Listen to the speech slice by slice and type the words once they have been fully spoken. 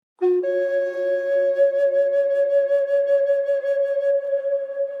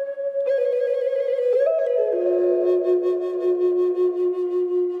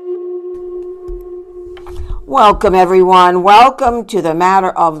Welcome, everyone. Welcome to the Matter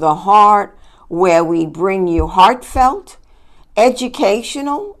of the Heart, where we bring you heartfelt,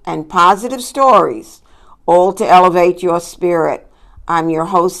 educational, and positive stories, all to elevate your spirit. I'm your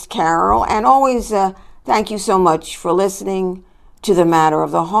host, Carol, and always thank you so much for listening to the Matter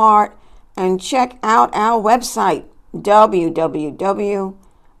of the Heart. And check out our website,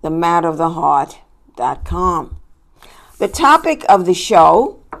 www.thematteroftheheart.com. The topic of the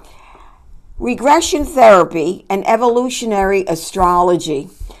show: regression therapy and evolutionary astrology.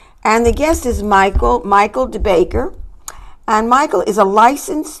 And the guest is Michael DeBaker. And Michael is a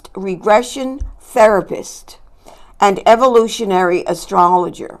licensed regression therapist and evolutionary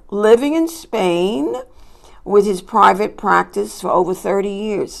astrologer, living in Spain with his private practice for over 30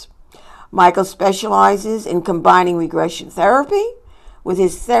 years. Michael specializes in combining regression therapy with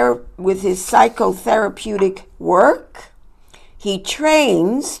his psychotherapeutic work. He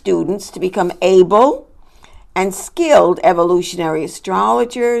trains students to become able and skilled evolutionary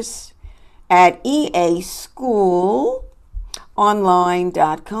astrologers at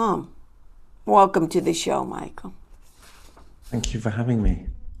easchoolonline.com. Welcome to the show, Michael. Thank you for having me.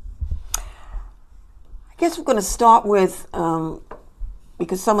 I guess we're going to start with,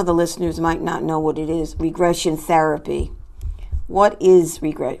 because some of the listeners might not know what it is, regression therapy. What is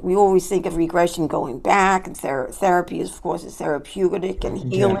regression? We always think of regression going back, and therapy is, of course, is therapeutic and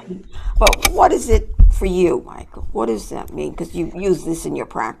healing. Yeah. But what is it for you, Michael? What does that mean? Because you use this in your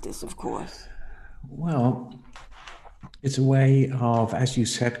practice, of course. Well, it's a way of, as you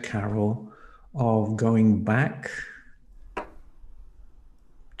said, Carol, of going back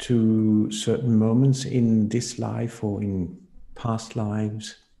to certain moments in this life or in past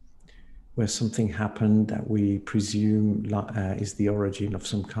lives where something happened that we presume is the origin of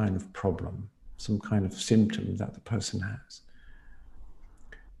some kind of problem, some kind of symptom that the person has.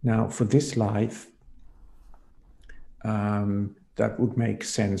 Now, for this life, that would make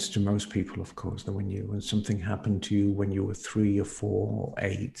sense to most people, of course, that when something happened to you when you were 3 or 4 or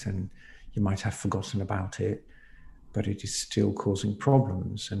 8, and you might have forgotten about it, but it is still causing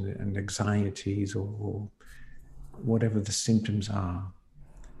problems and anxieties or whatever the symptoms are.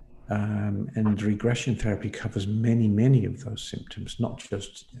 And regression therapy covers many of those symptoms, not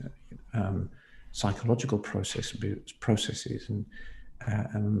just psychological processes,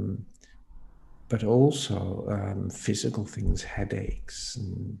 but also physical things, headaches,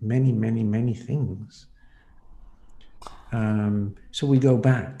 and many things. So we go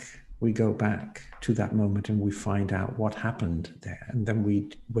back to that moment and we find out what happened there, and then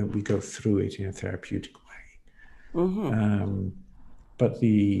when we go through it in a therapeutic way. Mm-hmm. But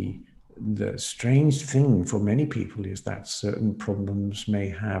the strange thing for many people is that certain problems may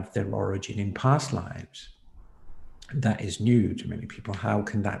have their origin in past lives. That is new to many people. How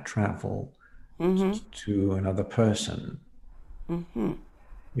can that travel to another person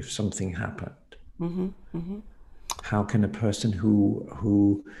if something happened? How can a person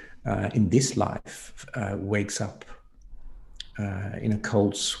who in this life wakes up in a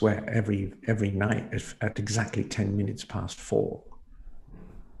cold sweat every night at exactly 10 minutes past 4?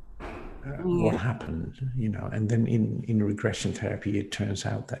 What happened, and then in regression therapy, it turns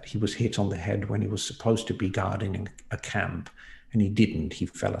out that he was hit on the head when he was supposed to be guarding a camp, and he didn't. He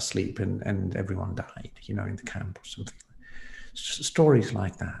fell asleep and everyone died, in the camp or something. Stories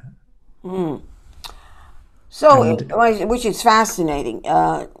like that. So, which is fascinating.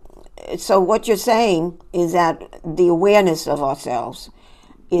 So what you're saying is that the awareness of ourselves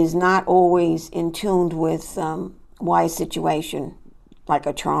is not always in tune with why a situation like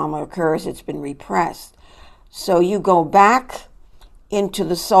a trauma occurs. It's been repressed. So you go back into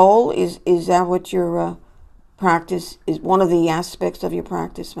the soul. Is that what your practice is? One of the aspects of your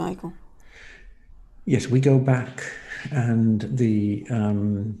practice, Michael? Yes, we go back, and the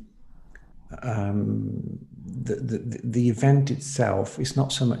event itself is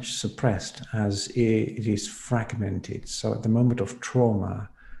not so much suppressed as it is fragmented. So at the moment of trauma,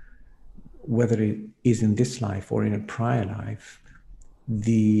 whether it is in this life or in a prior life,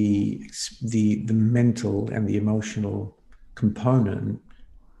 the mental and the emotional component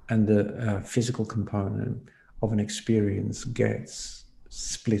and the physical component of an experience gets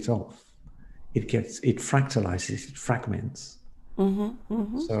split off. It fractalizes, it fragments.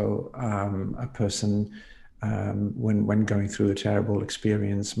 So a person, when going through a terrible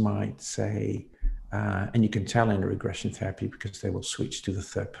experience, might say, and you can tell in regression therapy because they will switch to the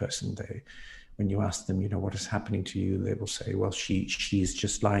third person. When you ask them, what is happening to you, they will say, well, she's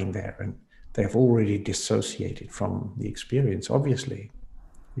just lying there, and they have already dissociated from the experience, obviously,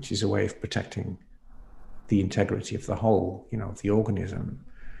 which is a way of protecting the integrity of the whole, of the organism.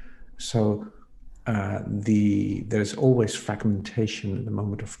 So there's always fragmentation at the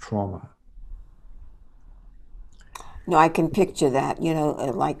moment of trauma. No, I can picture that,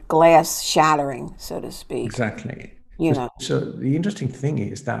 like glass shattering, so to speak. Exactly. You know. So the interesting thing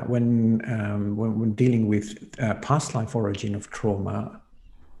is that when dealing with past life origin of trauma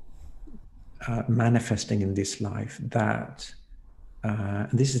manifesting in this life, that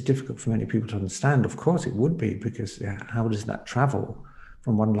and this is difficult for many people to understand. Of course, it would be, because how does that travel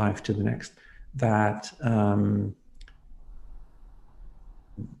from one life to the next? That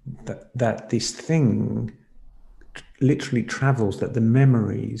this thing literally travels, that the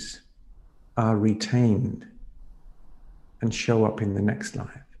memories are retained and show up in the next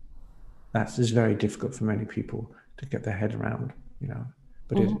life. That is very difficult for many people to get their head around,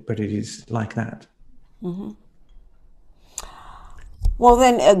 but it is like that. Well,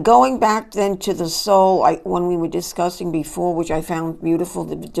 then going back then to the soul, when we were discussing before, which I found beautiful,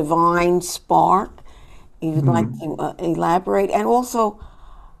 the divine spark. You would like to elaborate, and also,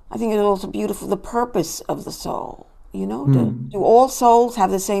 I think it's also beautiful the purpose of the soul. Do all souls have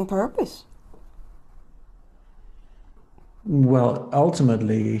the same purpose? Well,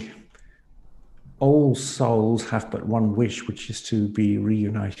 ultimately, all souls have but one wish, which is to be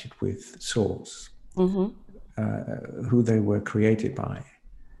reunited with Source, who they were created by.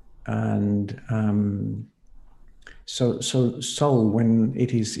 And so soul, when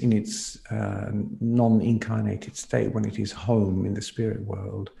it is in its non-incarnated state, when it is home in the spirit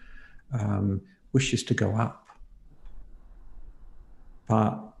world, wishes to go up.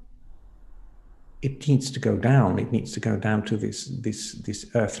 But it needs to go down. It needs to go down to this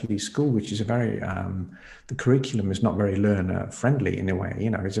earthly school, which is a very the curriculum is not very learner friendly in a way.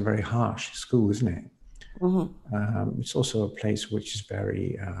 It's a very harsh school, isn't it? It's also a place which is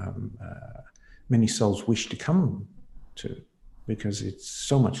very many souls wish to come to, because it's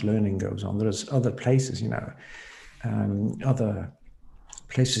so much learning goes on. There's other places, other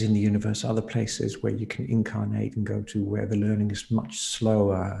places in the universe, other places where you can incarnate and go to, where the learning is much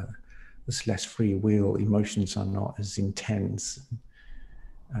slower. There's less free will. Emotions are not as intense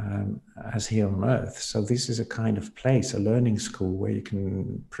as here on Earth. So this is a kind of place, a learning school, where you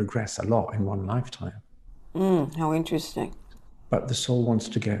can progress a lot in one lifetime. How interesting. But the soul wants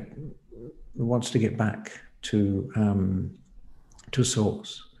to get back to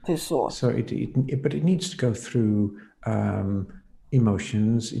Source. To Source. So but it needs to go through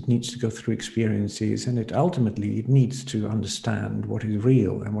emotions, it needs to go through experiences, and it ultimately needs to understand what is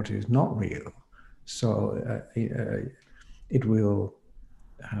real and what is not real. So it will,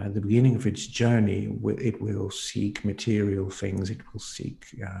 at the beginning of its journey, it will seek material things, it will seek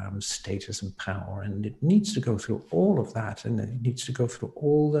status and power, and it needs to go through all of that, and it needs to go through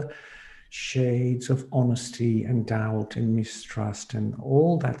all the shades of honesty and doubt and mistrust and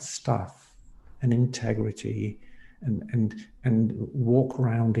all that stuff, and integrity, and walk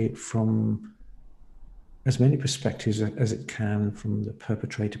around it from as many perspectives as it can, from the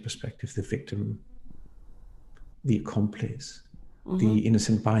perpetrator perspective, the victim, the accomplice, the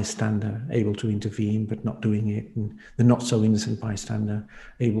innocent bystander, able to intervene but not doing it, and the not so innocent bystander,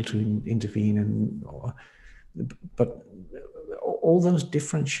 able to intervene, but all those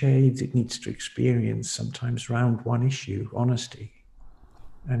different shades it needs to experience, sometimes around one issue, honesty.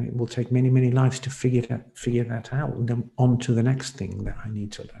 And it will take many, many lives to figure that out, and then on to the next thing that I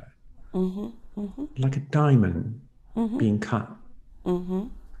need to learn. Like a diamond being cut,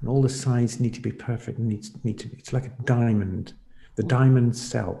 and all the sides need to be perfect. It's like a diamond, the diamond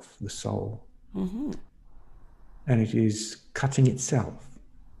self, the soul, and it is cutting itself.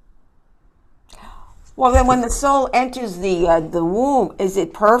 Well, then, when the soul enters the womb, is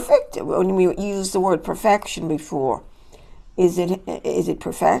it perfect? When we used the word perfection before, is it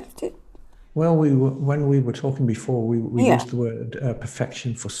perfected? Well, when we were talking before, we used the word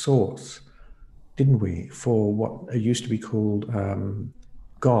perfection for Source, didn't we? For what used to be called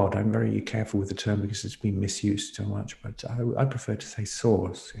God. I'm very careful with the term because it's been misused so much, but I prefer to say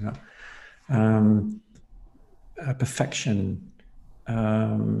Source. Perfection.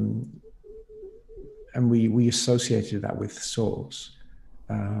 And we associated that with Source.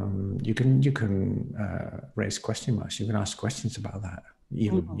 You can raise question marks. You can ask questions about that,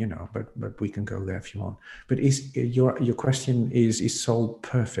 even But we can go there if you want. But is your question is soul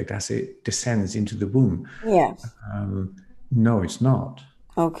perfect as it descends into the womb? Yes. No, it's not.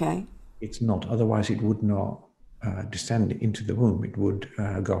 Okay. It's not. Otherwise, it would not descend into the womb. It would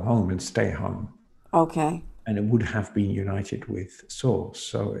go home and stay home. Okay. And it would have been united with Source.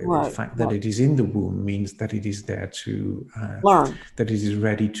 So the fact that it is in the womb means that it is there to learn, that it is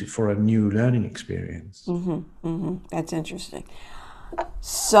ready for a new learning experience. That's interesting.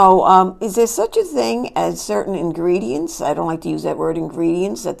 So, is there such a thing as certain ingredients? I don't like to use that word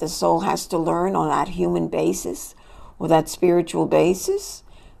ingredients that the soul has to learn on that human basis or that spiritual basis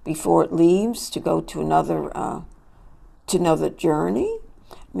before it leaves to go to another journey?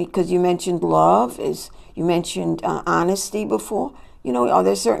 Because you mentioned love, you mentioned honesty before. Are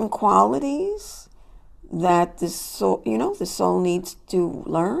there certain qualities that the soul needs to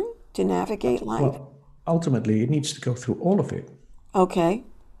learn to navigate life? Well, ultimately, it needs to go through all of it. Okay.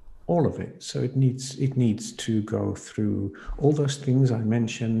 All of it. So it needs to go through all those things I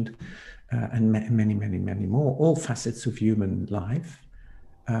mentioned, and many, many, many more. All facets of human life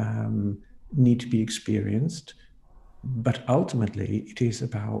need to be experienced, but ultimately, it is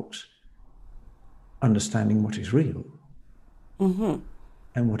about understanding what is real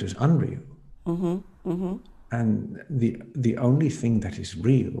and what is unreal. And the only thing that is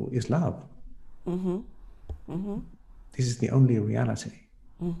real is love. This is the only reality.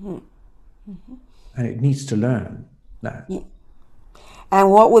 And it needs to learn that. And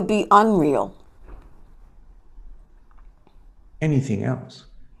what would be unreal? Anything else.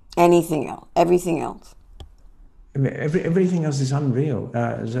 Anything else? Everything else? Everything else is unreal.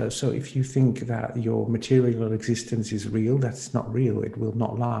 So if you think that your material existence is real, that's not real. It will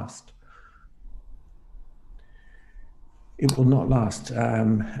not last. It will not last.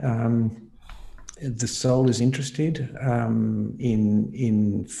 The soul is interested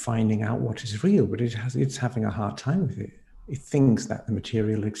in finding out what is real, but it's having a hard time with it. It thinks that the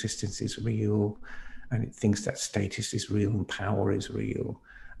material existence is real, and it thinks that status is real and power is real,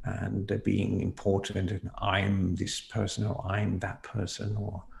 and being important, and I'm this person or I'm that person,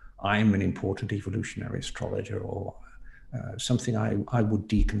 or I'm an important evolutionary astrologer, or something I would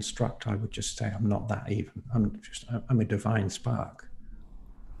deconstruct. I would just say I'm not that even. I'm a divine spark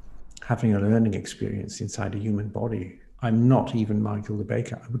having a learning experience inside a human body. I'm not even Michael the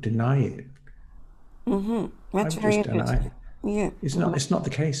Baker. I would deny it. That's very interesting. Yeah. It's not the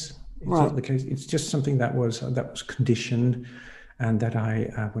case. It's not the case. It's just something that was conditioned, and that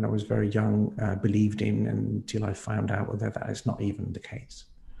I, when I was very young, believed in until I found out that that is not even the case.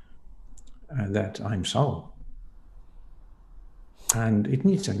 That I'm soul. And it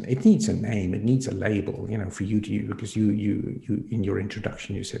needs a name, it needs a label, for you to use, because you in your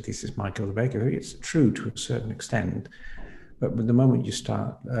introduction you said this is Michael the Baker. It's true to a certain extent, but the moment you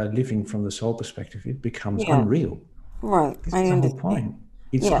start living from the soul perspective, it becomes unreal. Right. This is the whole point.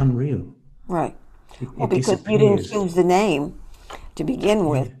 It's unreal. Right. It because you didn't choose the name to begin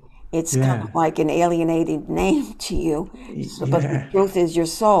with. It's kind of like an alienated name to you. But the truth is your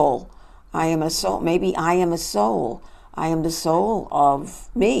soul. I am a soul. Maybe I am a soul. I am the soul of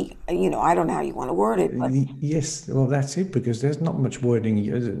me. I don't know how you want to word it. But yes, well, that's it, because there's not much wording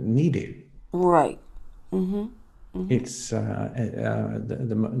needed. Right. It's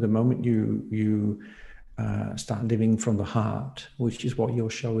the moment you start living from the heart, which is what your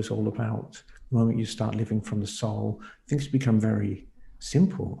show is all about. The moment you start living from the soul, things become very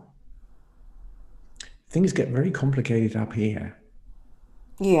simple. Things get very complicated up here.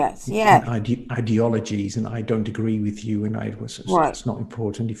 Yes. And ideologies, and I don't agree with you, and it's not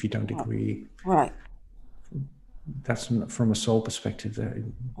important if you don't agree. Right. That's from a soul perspective.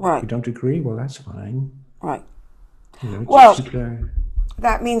 Right. You don't agree? Well, that's fine. Right.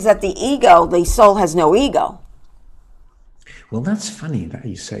 That means that the soul has no ego. Well, that's funny that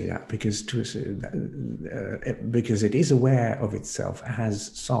you say that, because because it is aware of itself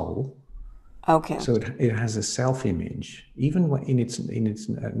as soul. Okay. So it has a self-image, even in its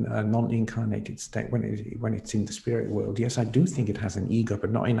non-incarnated state, when it's in the spirit world. Yes, I do think it has an ego,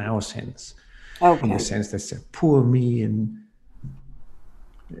 but not in our sense. Okay. In the sense that poor me, and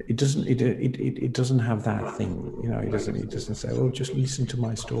it doesn't have that thing. It doesn't say, "Oh, just listen to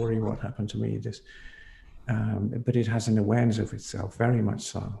my story. What happened to me?" But it has an awareness of itself, very much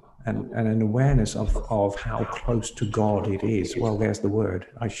so, and an awareness of how close to God it is. Well, there's the word.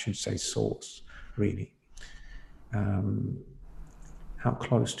 I should say source, really. How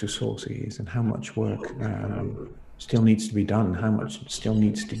close to source it is, and how much work still needs to be done, how much still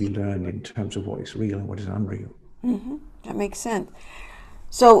needs to be learned in terms of what is real and what is unreal. That makes sense.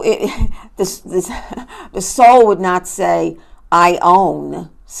 So the soul would not say, "I own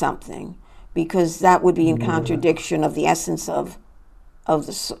something," because that would be in contradiction of the essence of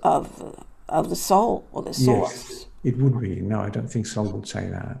the soul or the source. Yes, it would be. No, I don't think soul would say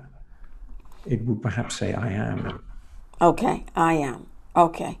that. It would perhaps say, "I am." Okay, I am.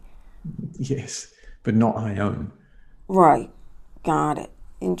 Okay. Yes, but not I own. Right. Got it.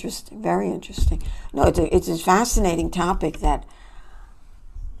 Interesting. Very interesting. No, it's a fascinating topic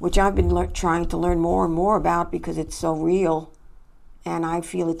which I've been trying to learn more and more about, because it's so real and I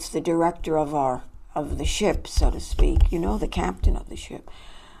feel it's the director of the ship, so to speak. You know, the captain of the ship.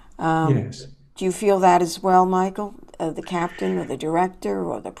 Yes. Do you feel that as well, Michael? The captain or the director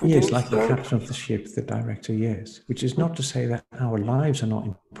or the Yes, like the producer? captain of the ship, the director, yes. Which is not to say that our lives are not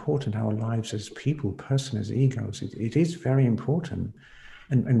important, our lives as people, person, as egos. It is very important.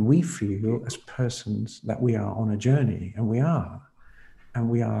 And we feel as persons that we are on a journey, and we are. And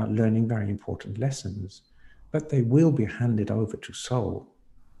we are learning very important lessons. But they will be handed over to soul.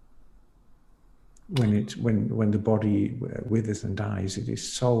 When the body withers and dies, it is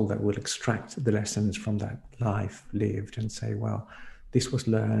soul that will extract the lessons from that life lived and say, well, this was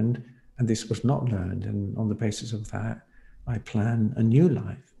learned and this was not learned, and on the basis of that I plan a new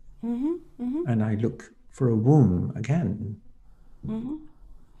life. And I look for a womb again,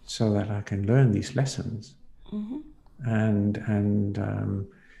 so that I can learn these lessons. And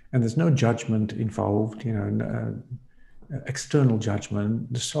there's no judgment involved, external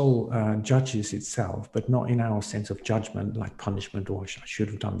judgment. The soul judges itself, but not in our sense of judgment, like punishment, or I should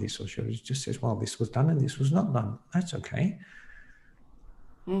have done this, or should have. It just says, well, this was done and this was not done. That's okay.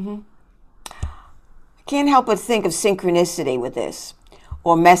 I can't help but think of synchronicity with this,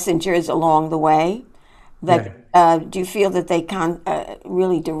 or messengers along the way. That do you feel that they can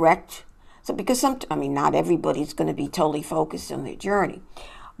really direct? So because not everybody's going to be totally focused on their journey,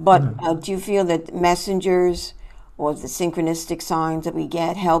 but do you feel that messengers or the synchronistic signs that we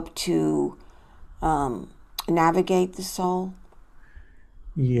get help to navigate the soul?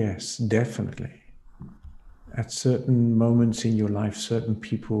 Yes, definitely. At certain moments in your life, certain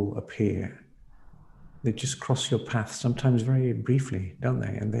people appear. They just cross your path, sometimes very briefly, don't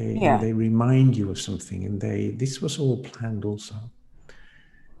they? And they remind you of something. And this was all planned also.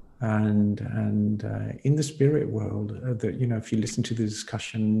 And in the spirit world, if you listen to the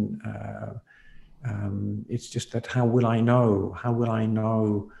discussion, it's just that how will I know? How will I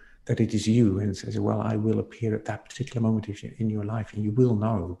know that it is you? And it says, well, I will appear at that particular moment in your life, and you will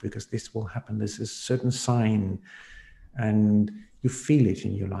know, because this will happen. There's a certain sign, and you feel it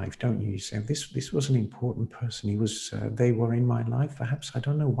in your life, don't you? You say, this was an important person. They were in my life, perhaps, I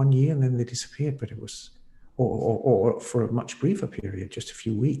don't know, 1 year, and then they disappeared, but it was, or for a much briefer period, just a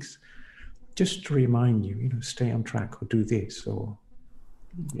few weeks, just to remind you, stay on track, or do this, or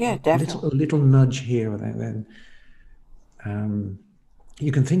definitely. a little nudge here or there. Then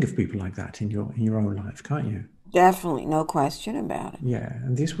you can think of people like that in your own life, can't you? Definitely, no question about it. Yeah,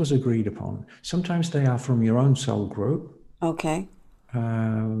 and this was agreed upon. Sometimes they are from your own soul group. Okay.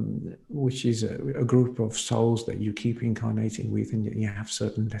 Which is a group of souls that you keep incarnating with, and you have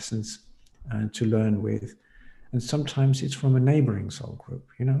certain lessons to learn with. And sometimes it's from a neighboring soul group,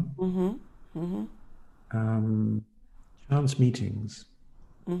 chance meetings.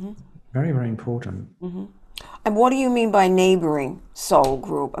 Very, very important. And what do you mean by neighboring soul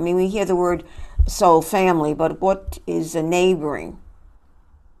group? I mean, we hear the word soul family, but what is a neighboring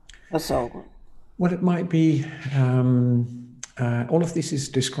a soul group? Well, it might be. All of this is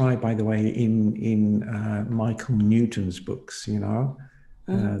described, by the way, in Michael Newton's books.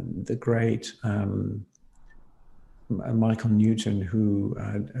 The great Michael Newton, who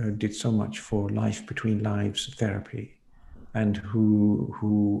did so much for life between lives therapy, and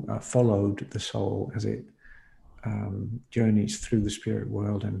who followed the soul as it journeys through the spirit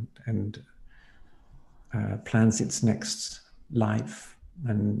world and plans its next life,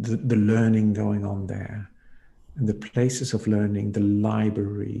 and the learning going on there, and the places of learning, the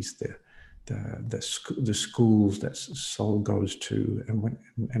libraries, the schools that soul goes to,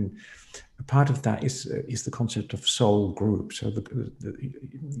 and a part of that is the concept of soul group. So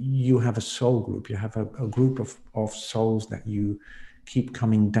you have a soul group, you have a group of souls that you keep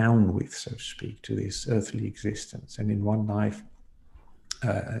coming down with, so to speak, to this earthly existence. And in one life,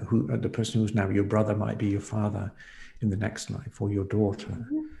 the person who's now your brother might be your father in the next life, or your daughter.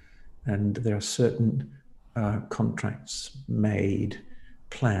 And there are certain contracts made.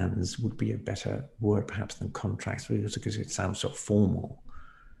 Plans would be a better word perhaps than contracts, because it sounds so formal.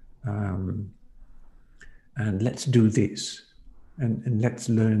 And let's do this, and let's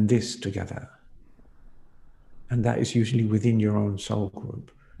learn this together. And that is usually within your own soul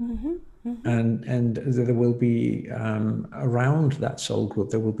group. And there will be around that soul group,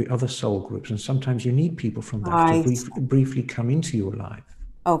 there will be other soul groups, and sometimes you need people from that to briefly come into your life.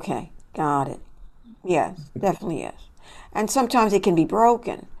 Okay, got it. Yes, definitely yes. And sometimes it can be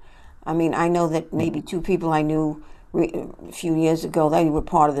broken. I mean, I know that maybe two people I knew a few years ago, they were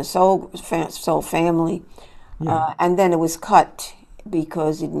part of the soul family, and then it was cut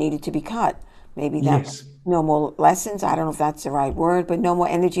because it needed to be cut. Maybe that's no more lessons. I don't know if that's the right word, but no more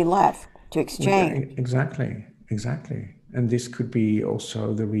energy left to exchange. Exactly. And this could be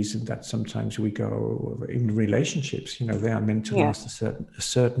also the reason that sometimes we go in relationships, they are meant to last a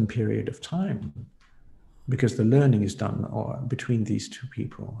certain period of time, because the learning is done between these two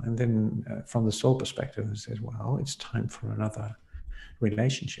people. And then from the soul perspective, it says, well, it's time for another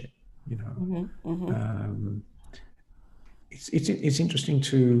relationship. It's interesting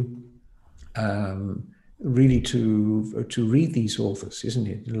to really to read these authors, isn't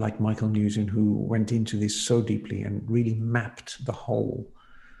it? Like Michael Newton, who went into this so deeply and really mapped the whole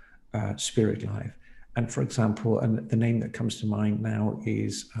spirit life. And for example, and the name that comes to mind now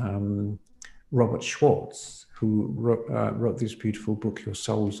is Robert Schwartz, who wrote this beautiful book, Your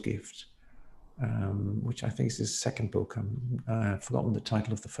Soul's Gift, which I think is his second book. I've forgotten the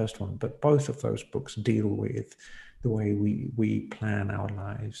title of the first one, but both of those books deal with the way we plan our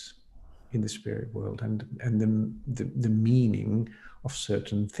lives in the spirit world, and the meaning of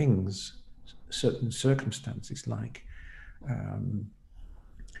certain things, certain circumstances, like an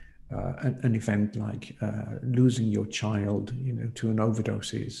event like losing your child, to an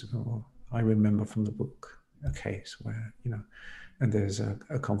overdose. Or I remember from the book a case where, and there's a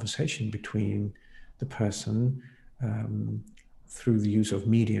conversation between the person through the use of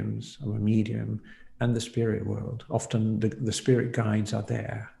mediums, or a medium, and the spirit world. Often the spirit guides are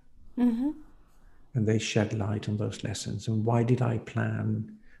there. Mm-hmm. And they shed light on those lessons. And why did I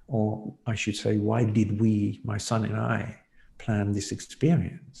plan, or I should say, why did we, my son and I, plan this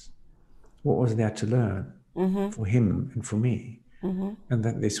experience? What was there to learn for him and for me? And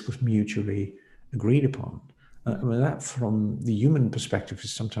that this was mutually agreed upon. I mean, that from the human perspective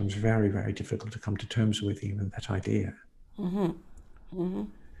is sometimes very, very difficult to come to terms with, even that idea.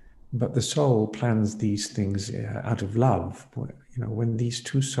 But the soul plans these things out of love. When these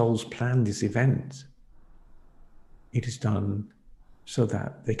two souls plan this event, it is done so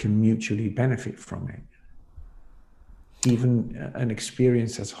that they can mutually benefit from it. Even an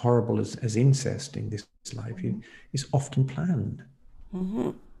experience as horrible as incest in this life is often planned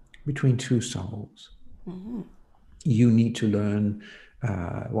between two souls. You need to learn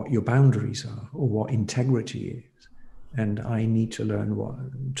what your boundaries are, or what integrity is. And I need to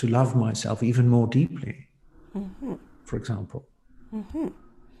learn to love myself even more deeply, for example.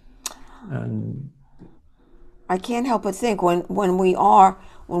 And I can't help but think when we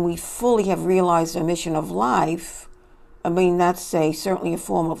fully have realized our mission of life, I mean, that's certainly a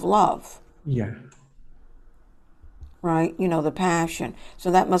form of love. Yeah. Right? The passion.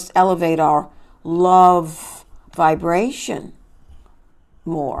 So that must elevate our love vibration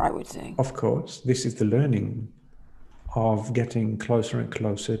more, I would think. Of course, this is the learning of getting closer and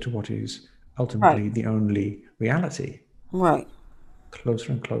closer to what is ultimately the only reality. Right.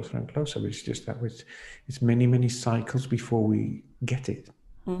 Closer and closer and closer. It's just that it's many, many cycles before we get it.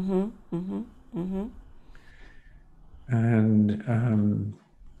 And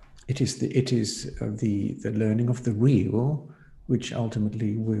it is the learning of the real which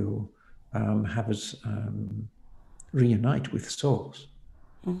ultimately will have us reunite with source,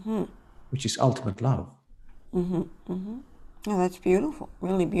 which is ultimate love. Oh, that's beautiful.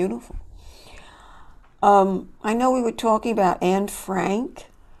 Really beautiful. I know we were talking about Anne Frank,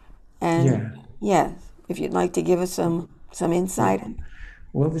 and yes, if you'd like to give us some insight.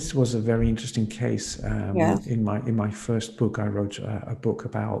 Well, this was a very interesting case. In my first book, I wrote a book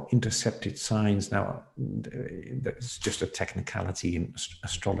about intercepted signs. Now, that's just a technicality in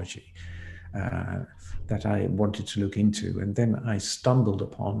astrology that I wanted to look into, and then I stumbled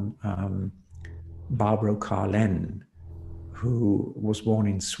upon Barbro Karlén, who was born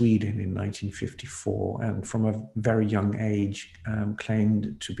in Sweden in 1954, and from a very young age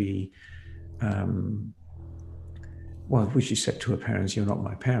claimed to be, which she said to her parents, "You're not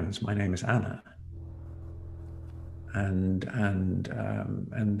my parents. My name is Anna." And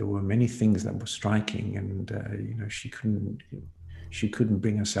there were many things that were striking, and she couldn't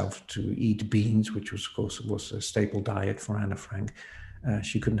bring herself to eat beans, which was, of course, was a staple diet for Anna Frank.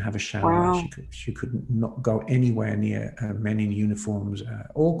 She couldn't have a shower. Wow. She could not go anywhere near men in uniforms.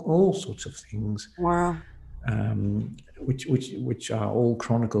 All sorts of things. Wow. Which are all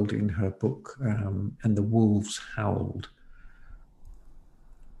chronicled in her book. And the wolves howled.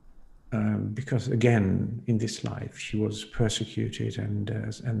 Because again, in this life, she was persecuted, and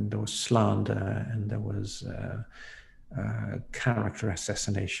there was slander, and there was character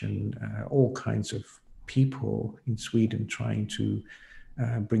assassination. All kinds of people in Sweden trying to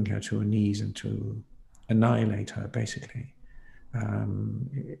bring her to her knees and to annihilate her, basically.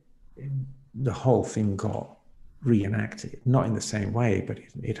 The whole thing got reenacted, not in the same way, but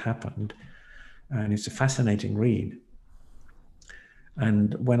it happened. And it's a fascinating read.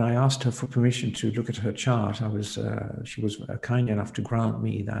 And when I asked her for permission to look at her chart, she was kind enough to grant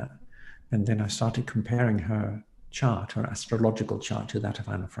me that. And then I started comparing her chart, her astrological chart, to that of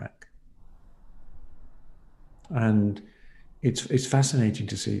Anna Frank. And it's fascinating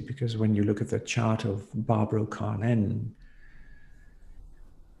to see, because when you look at the chart of Barbara Carlin,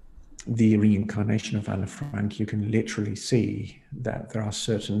 the reincarnation of Anna Frank, you can literally see that there are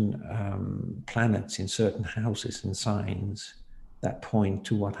certain planets in certain houses and signs that point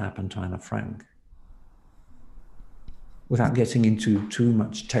to what happened to Anna Frank. Without getting into too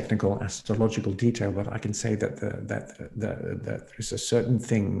much technical astrological detail, but I can say that that there is a certain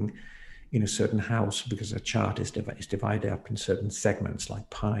thing in a certain house, because a chart is divided up in certain segments like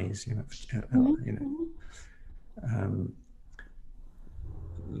pies,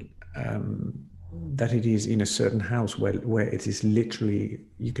 that it is in a certain house where it is literally,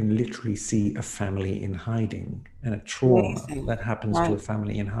 you can literally see a family in hiding, and a trauma Amazing. that happens to a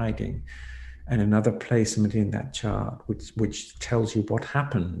family in hiding, and another placement in that chart which tells you what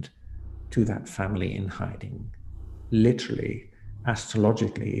happened to that family in hiding. Literally,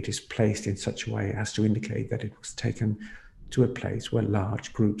 astrologically, it is placed in such a way as to indicate that it was taken to a place where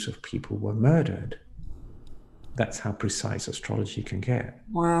large groups of people were murdered. That's how precise astrology can get.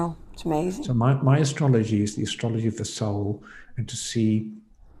 Wow, it's amazing. So my astrology is the astrology of the soul, and to see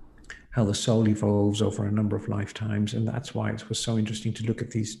how the soul evolves over a number of lifetimes. And that's why it was so interesting to look at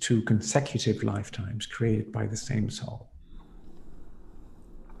these 2 consecutive lifetimes created by the same soul.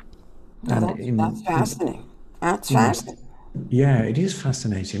 That's fascinating. That's fascinating. Yeah, it is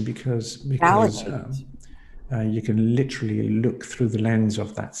fascinating because you can literally look through the lens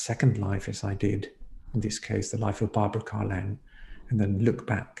of that second life, as I did in this case, the life of Barbara Carlin, and then look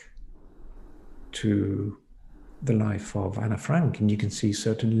back to the life of Anna Frank, and you can see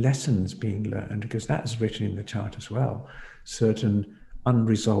certain lessons being learned, because that is written in the chart as well. Certain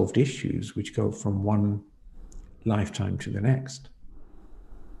unresolved issues which go from one lifetime to the next.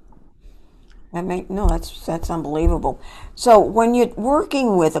 That's unbelievable. So when you're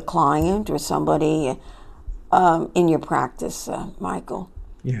working with a client or somebody in your practice, Michael,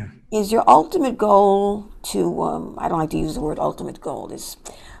 Yeah. is your ultimate goal to, I don't like to use the word ultimate goal, is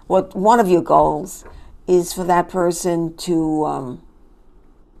what one of your goals is for that person to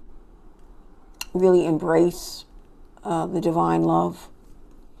really embrace the divine love?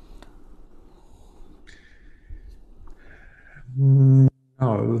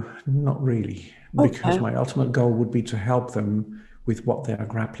 No, not really. Because Okay. my ultimate goal would be to help them with what they are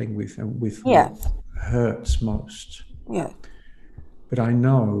grappling with and with what Yes. hurts most. Yes. But I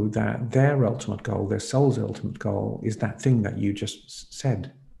know that their ultimate goal, their soul's ultimate goal, is that thing that you just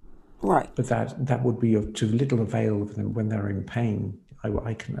said. Right. But that would be of to little avail of them when they're in pain.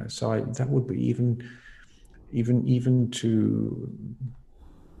 That would be even to.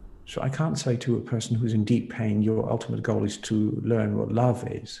 So I can't say to a person who's in deep pain, your ultimate goal is to learn what love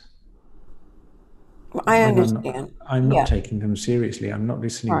is. I understand. I'm not taking them seriously. I'm not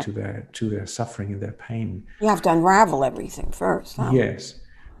listening Right. to their suffering and their pain. You have to unravel everything first, huh? Yes.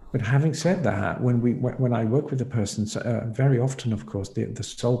 But having said that, when I work with a person, very often, of course, the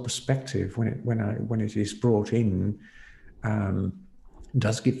soul perspective, when it is brought in,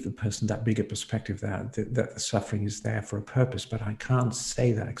 does give the person that bigger perspective that the suffering is there for a purpose. But I can't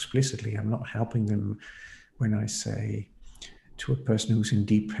say that explicitly. I'm not helping them when I say to a person who's in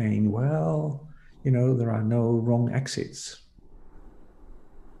deep pain, well, there are no wrong exits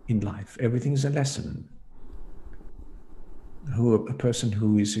in life. Everything is a lesson. A person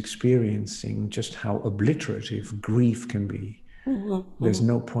who is experiencing just how obliterative grief can be, there's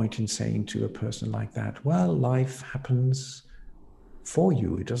no point in saying to a person like that, well, life happens for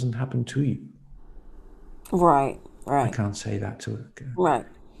you. It doesn't happen to you. Right. I can't say that to her. Right.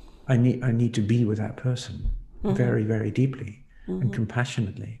 I need to be with that person very, very deeply and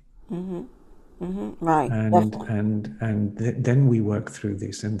compassionately. Right. And then we work through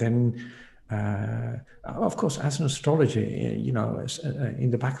this, and then of course, as an astrologer, in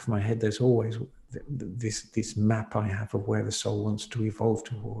the back of my head, there's always this map I have of where the soul wants to evolve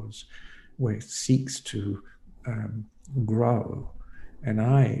towards, where it seeks to grow. And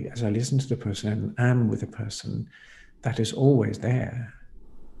as I listen to the person and am with the person, that is always there.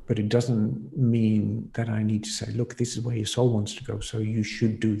 But it doesn't mean that I need to say, look, this is where your soul wants to go, so you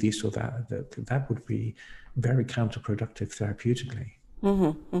should do this or that. That would be very counterproductive therapeutically.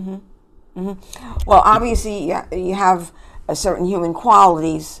 Well, obviously, you have a certain human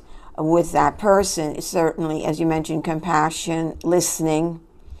qualities with that person. It's certainly, as you mentioned, compassion, listening,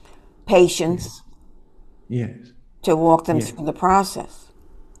 patience. Yes. To walk them through the process.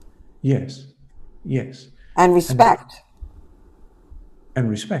 Yes. And respect. and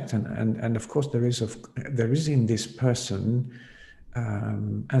respect, and of course there is in this person,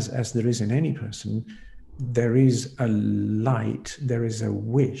 as there is in any person, there is a light, there is a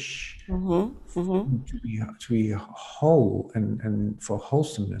wish to be whole, and for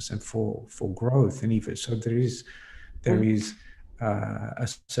wholesomeness, and for growth, and even so there is a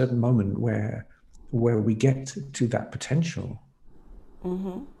certain moment where we get to that potential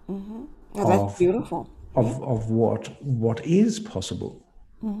Oh, that's of beautiful. what is possible,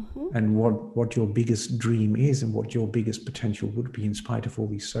 and what your biggest dream is, and what your biggest potential would be, in spite of all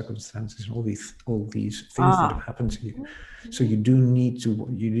these circumstances and all these things that have happened to you. So you do need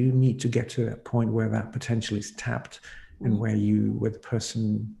to get to that point where that potential is tapped, and where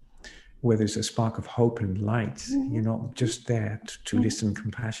there's a spark of hope and light. You're not just there to listen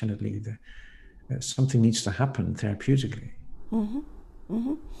compassionately. Something needs to happen therapeutically.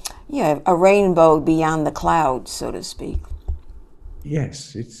 Yeah, a rainbow beyond the clouds, so to speak.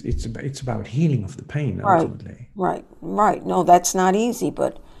 Yes, it's about healing of the pain Right, ultimately. right. No, that's not easy,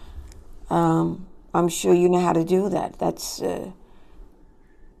 but I'm sure you know how to do that. That must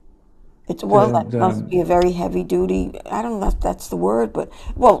The be a very heavy duty. I don't know if that's the word, but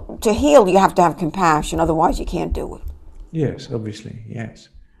well, to heal, you have to have compassion. Otherwise, you can't do it. Yes, obviously, yes.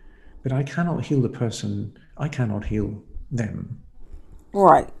 But I cannot heal the person. I cannot heal them.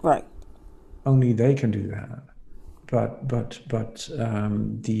 Right. Only they can do that. But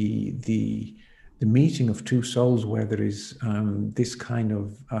the meeting of two souls, where there is this kind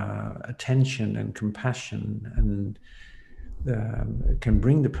of attention and compassion, and can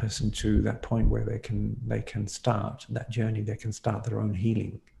bring the person to that point where they can start that journey. They can start their own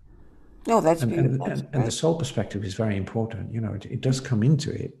healing. No, that's and beautiful. and, That's and, and the great. soul perspective is very important. It does come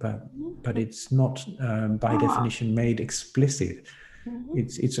into it, but it's not by definition made explicit.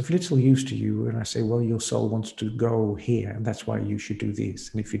 It's of little use to you when I say, well, your soul wants to go here, and that's why you should do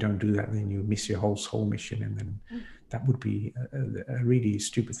this, and if you don't do that, then you miss your whole soul mission. And then that would be a really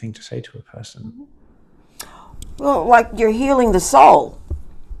stupid thing to say to a person. Well, like you're healing the soul.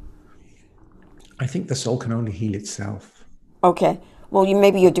 I think the soul can only heal itself. Okay. Well,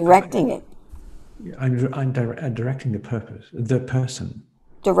 maybe you're directing it. I'm directing the person.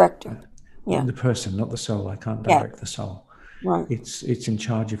 Director. Yeah. The person, not the soul. I can't Yeah. direct the soul. Right. It's in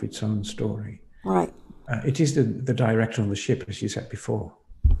charge of its own story. Right. It is the director on the ship, as you said before.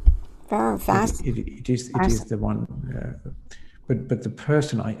 Very fast. It is the one. But the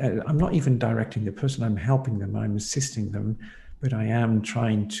person, I'm not even directing the person. I'm helping them. I'm assisting them. But I am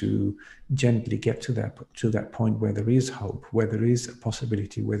trying to gently get to that point where there is hope, where there is a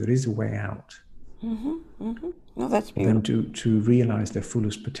possibility, where there is a way out, No, that's for them beautiful. to realize their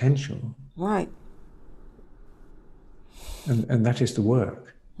fullest potential. Right. And that is the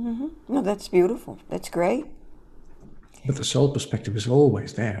work. No, that's beautiful. That's great. But the soul perspective is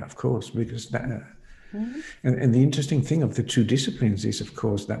always there, of course, because that. And the interesting thing of the two disciplines is, of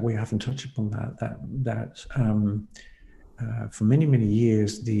course, that we haven't touched upon that for many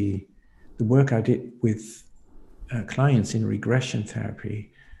years, the work I did with clients in regression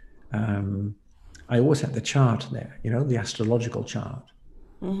therapy, I always had the chart there, the astrological chart.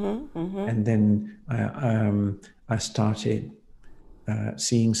 And then I started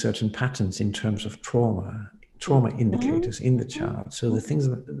seeing certain patterns in terms of trauma indicators in the chart. So the things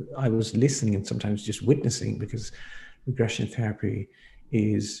that I was listening and sometimes just witnessing, because regression therapy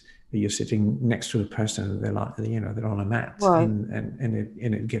is you're sitting next to a person and they're like, they're on a mat, Right. and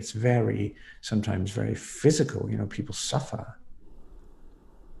it gets sometimes very physical. People suffer.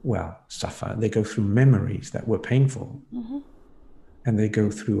 They go through memories that were painful, and they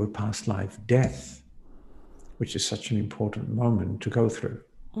go through a past life death, which is such an important moment to go through.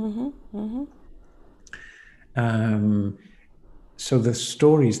 So the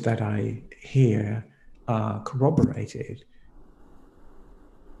stories that I hear are corroborated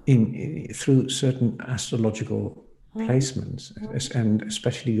through certain astrological placements, and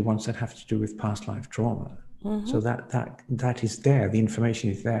especially the ones that have to do with past life trauma. So that is there. The information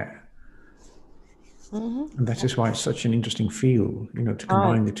is there. And that is why it's such an interesting field, to Right.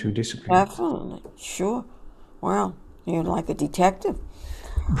 combine the two disciplines. Definitely. Sure. Wow. You're like a detective.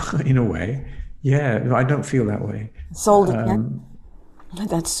 In a way, yeah. No, I don't feel that way. Soul detective.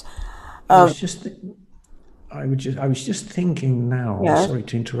 That's I was just, I was just thinking now. yes. Sorry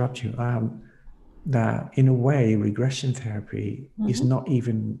to interrupt you. That in a way, regression therapy is not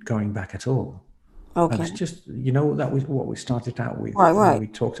even going back at all. Okay. It's just, that was what we started out with Right. when Right. we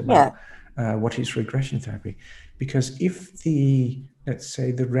talked Yeah. about what is regression therapy. Because if let's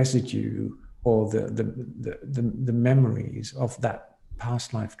say the residue or the memories of that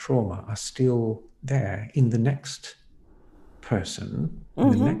past life trauma are still there in the next person in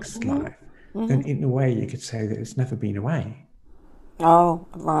the next life, then in a way you could say that it's never been away. Oh,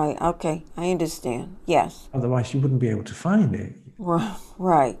 right. Okay. I understand. Yes. Otherwise, you wouldn't be able to find it.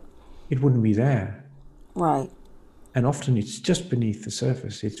 Right. It wouldn't be there. Right. And often it's just beneath the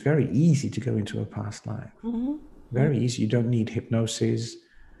surface. It's very easy to go into a past life. Very easy. You don't need hypnosis.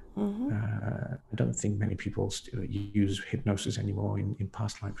 I don't think many people still use hypnosis anymore in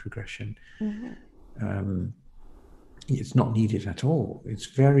past life regression. It's not needed at all. It's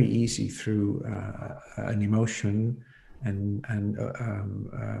very easy through an emotion and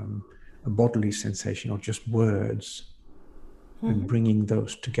a bodily sensation or just words and bringing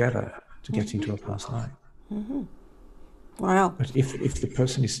those together to get into a past life. Wow. But if the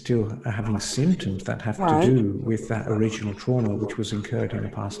person is still having symptoms that have to do with that original trauma which was incurred in a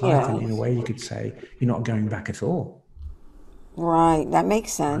past life, then in a way you could say you're not going back at all. Right. That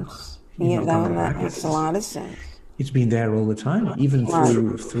makes sense. You're not going That back. makes a lot of sense. It's been there all the time, even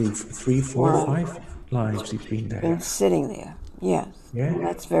through 3, 4, 5 lives. It's been there. Been sitting there. Yes. Yeah.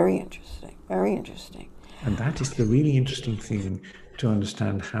 That's very interesting. Very interesting. And that is the really interesting thing, to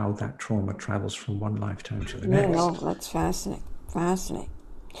understand how that trauma travels from one lifetime to the next. No, that's fascinating. Fascinating.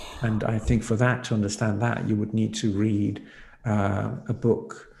 And I think for that, to understand that, you would need to read a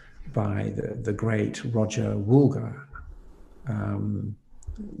book by the great Roger Woolger,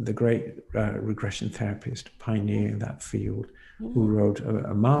 the great regression therapist, pioneer in that field, who wrote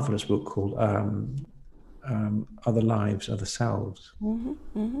a marvelous book called Other Lives, Other Selves.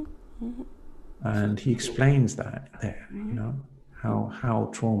 And he explains that there, how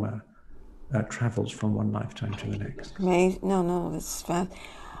trauma travels from one lifetime to the next. No, that's fast.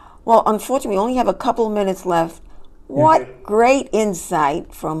 Well, unfortunately, we only have a couple of minutes left. What great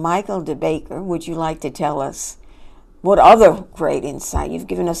insight from Michael DeBaker would you like to tell us? What other great insight? You've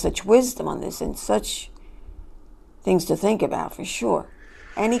given us such wisdom on this and such things to think about, for sure.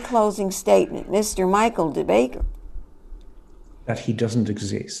 Any closing statement, Mr. Michael DeBaker? That he doesn't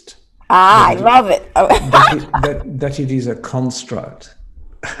exist. I love it. that it is a construct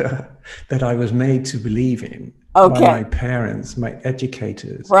that I was made to believe in by my parents, my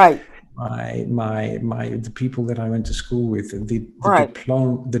educators, right? The people that I went to school with, the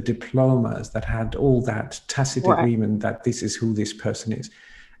diplomas that had all that tacit agreement that this is who this person is,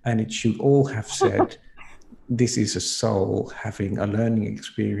 and it should all have said, this is a soul having a learning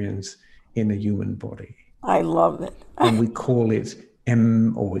experience in a human body. I love it. And we call it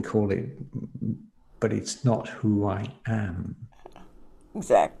but it's not who I am.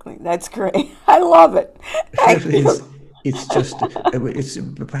 Exactly. That's great. I love it. It's just,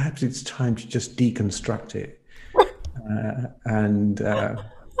 perhaps it's time to just deconstruct it and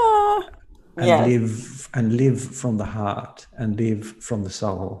live from the heart and live from the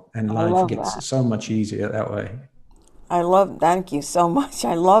soul, and life gets so much easier that way. Thank you so much.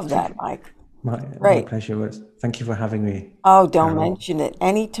 I love that, Mike. My pleasure, Liz. Thank you for having me. Oh, don't mention it.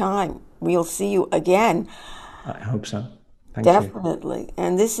 Anytime. We'll see you again. I hope so. Thank you. Definitely.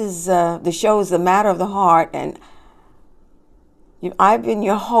 And this is, the show is The Matter of the Heart, and I've been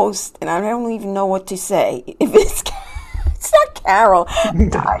your host, and I don't even know what to say. If it's not Carol.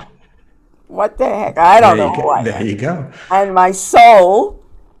 What the heck? I don't know who I am. There you go. And my soul,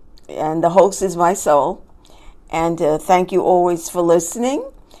 and the host is my soul. And thank you always for listening.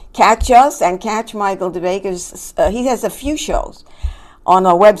 Catch us and catch Michael DeBaker's. He has a few shows on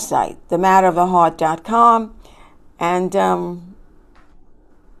our website, thematteroftheheart.com. And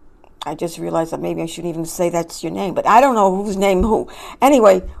I just realized that maybe I shouldn't even say that's your name, but I don't know whose name who.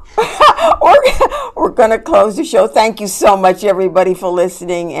 Anyway, we're going to close the show. Thank you so much, everybody, for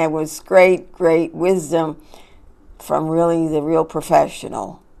listening. It was great, great wisdom from really the real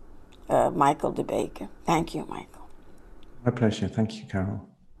professional, Michael DeBaker. Thank you, Michael. My pleasure. Thank you, Carol.